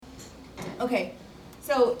Okay,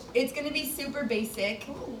 so it's going to be super basic.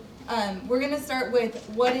 We're going to start with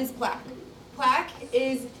what is plaque. Plaque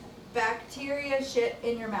is bacteria shit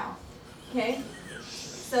in your mouth, okay?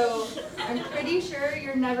 So I'm pretty sure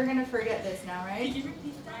you're never going to forget this now, right? Can you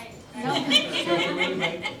repeat that? No.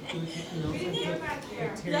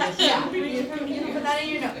 Yeah, you can put that in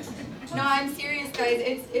your notes. No, I'm serious, guys.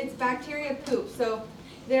 It's bacteria poop. So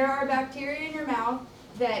there are bacteria in your mouth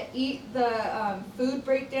that eat the food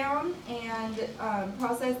breakdown and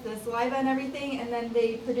process the saliva and everything, and then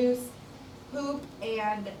they produce poop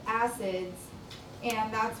and acids,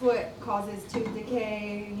 and that's what causes tooth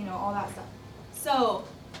decay, all that stuff. So,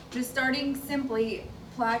 just starting simply,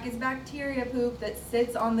 plaque is bacteria poop that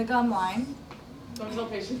sits on the gum line. Don't tell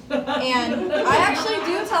patients. And I actually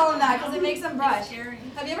do tell them that because it makes them brush.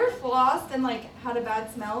 Have you ever flossed and had a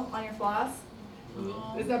bad smell on your floss?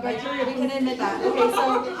 Is that bacteria? We can admit that. Okay,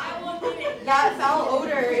 so that foul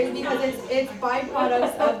odor is because it's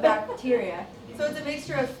byproducts of bacteria. So it's a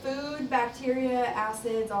mixture of food, bacteria,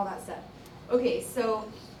 acids, all that stuff. Okay, so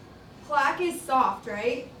plaque is soft,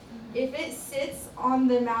 right? If it sits in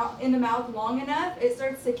the mouth long enough, it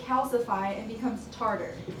starts to calcify and becomes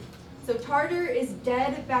tartar. So tartar is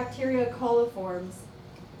dead bacteria coliforms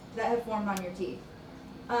that have formed on your teeth.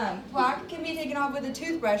 Plaque can be taken off with a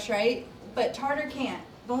toothbrush, right? But tartar can't.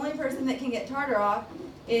 The only person that can get tartar off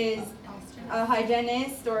is a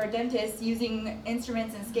hygienist or a dentist using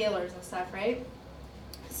instruments and scalers and stuff, right?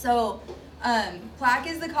 So plaque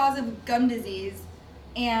is the cause of gum disease,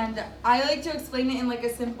 and I like to explain it in a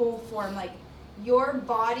simple form. Your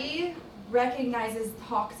body recognizes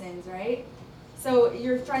toxins, right? So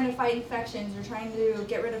you're trying to fight infections, you're trying to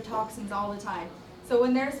get rid of toxins all the time. So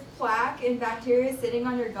when there's plaque and bacteria sitting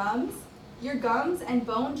on your gums and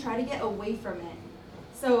bone try to get away from it.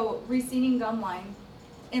 So receding gum line,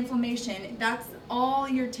 inflammation, that's all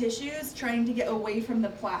your tissues trying to get away from the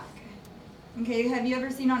plaque. Okay, have you ever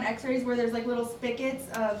seen on x-rays where there's little spigots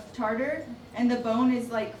of tartar and the bone is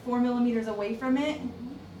 4 millimeters away from it?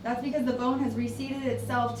 That's because the bone has receded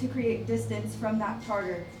itself to create distance from that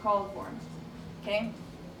tartar coliform. Okay,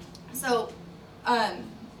 so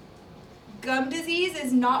gum disease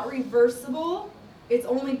is not reversible, it's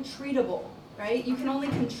only treatable, right? You can only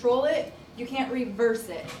control it, you can't reverse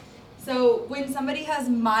it. So when somebody has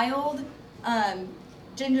mild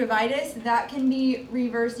gingivitis, that can be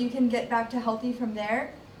reversed, you can get back to healthy from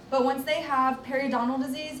there. But once they have periodontal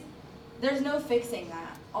disease, there's no fixing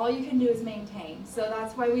that. All you can do is maintain. So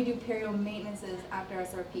that's why we do perio maintenances after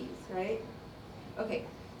SRPs, right? Okay,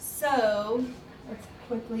 so let's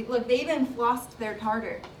quickly, look, they even flossed their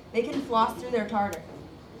tartar. They can floss through their tartar.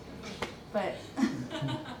 But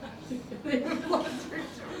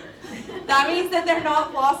that means that they're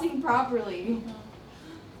not flossing properly.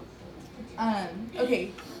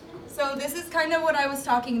 Okay, so this is kind of what I was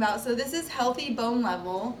talking about. So this is healthy bone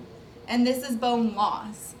level, and this is bone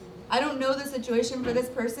loss. I don't know the situation for this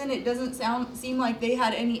person. It doesn't seem like they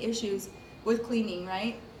had any issues with cleaning,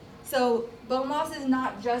 right? So bone loss is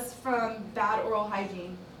not just from bad oral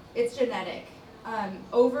hygiene. It's genetic.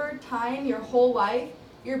 Over time, your whole life,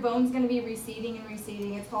 your bone's going to be receding and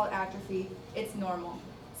receding. It's called atrophy. It's normal.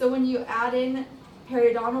 So when you add in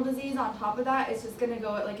periodontal disease on top of that, it's just going to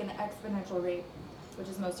go at an exponential rate, which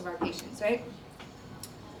is most of our patients, right?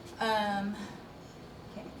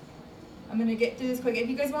 Okay. I'm going to get through this quick. If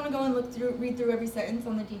you guys want to go and read through every sentence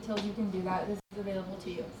on the details, you can do that. This is available to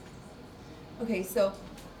you. Okay, so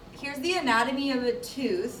here's the anatomy of a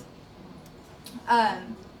tooth.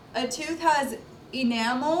 A tooth has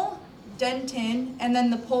enamel, dentin, and then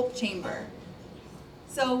the pulp chamber.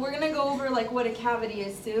 So we're going to go over what a cavity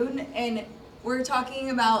is soon, and we're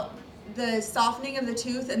talking about the softening of the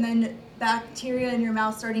tooth and then bacteria in your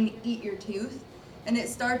mouth starting to eat your tooth. And it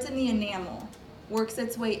starts in the enamel, works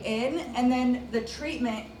its way in, and then the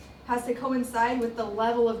treatment has to coincide with the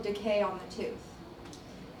level of decay on the tooth.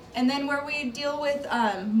 And then where we deal with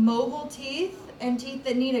mobile teeth and teeth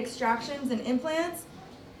that need extractions and implants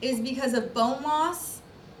is because of bone loss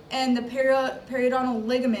and the periodontal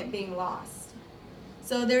ligament being lost.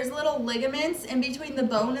 So there's little ligaments in between the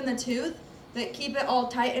bone and the tooth that keep it all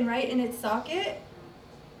tight and right in its socket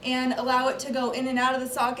and allow it to go in and out of the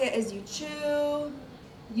socket as you chew.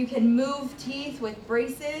 You can move teeth with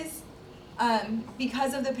braces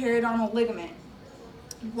because of the periodontal ligament.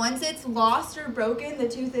 Once it's lost or broken, the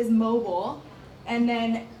tooth is mobile, and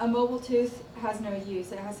then a mobile tooth has no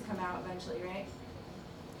use. It has to come out eventually, right?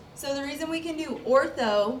 So the reason we can do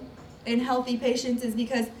ortho in healthy patients is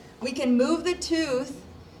because we can move the tooth,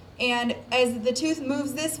 and as the tooth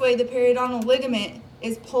moves this way, the periodontal ligament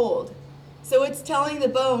is pulled. So it's telling the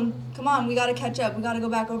bone, come on, we gotta catch up, we gotta go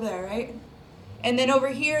back over there, right? And then over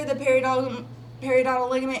here, the periodontal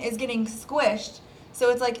ligament is getting squished. So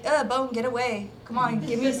it's like, bone, get away. Come on,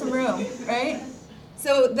 give me some room, right?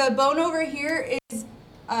 So the bone over here is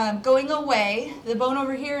going away. The bone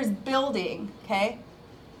over here is building, okay?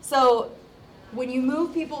 So when you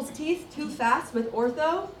move people's teeth too fast with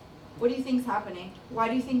ortho, what do you think's happening? Why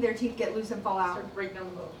do you think their teeth get loose and fall out? Start break down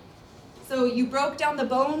the bone. So you broke down the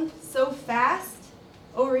bone so fast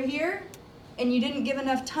over here, and you didn't give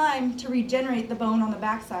enough time to regenerate the bone on the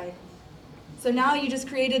backside. So now you just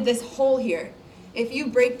created this hole here. If you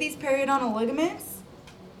break these periodontal ligaments,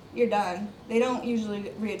 you're done. They don't usually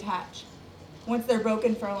reattach once they're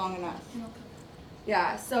broken for long enough.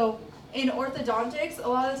 Yeah, so in orthodontics, a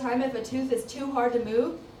lot of the time if a tooth is too hard to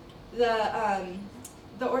move,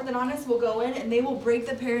 the orthodontist will go in and they will break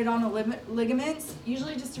the periodontal ligaments,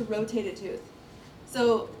 usually just to rotate a tooth.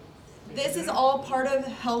 So this is all part of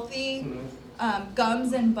healthy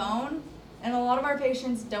gums and bone, and a lot of our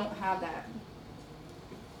patients don't have that.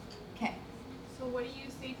 Okay. So what do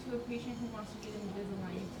you say to a patient who wants to get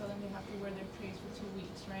Invisalign? You tell them they have to wear their trays for 2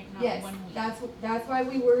 weeks, right? Not Yes, 1 week. that's why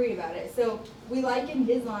we worry about it. So we like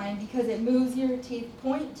Invisalign because it moves your teeth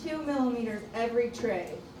 0.2 millimeters every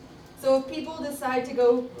tray. So if people decide to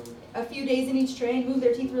go a few days in each tray and move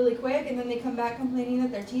their teeth really quick, and then they come back complaining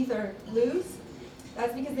that their teeth are loose,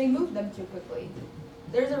 that's because they moved them too quickly.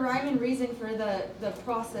 There's a rhyme and reason for the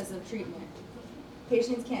process of treatment.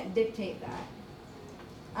 Patients can't dictate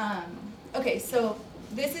that. Okay, so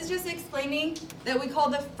this is just explaining that we call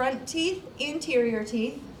the front teeth anterior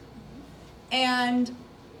teeth and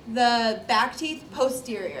the back teeth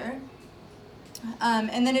posterior.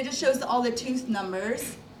 And then it just shows all the tooth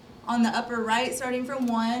numbers on the upper right, starting from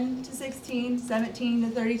 1 to 16, 17 to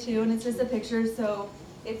 32, and it's just a picture, so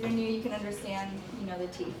if you're new, you can understand, the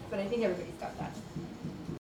teeth. But I think everybody's got that.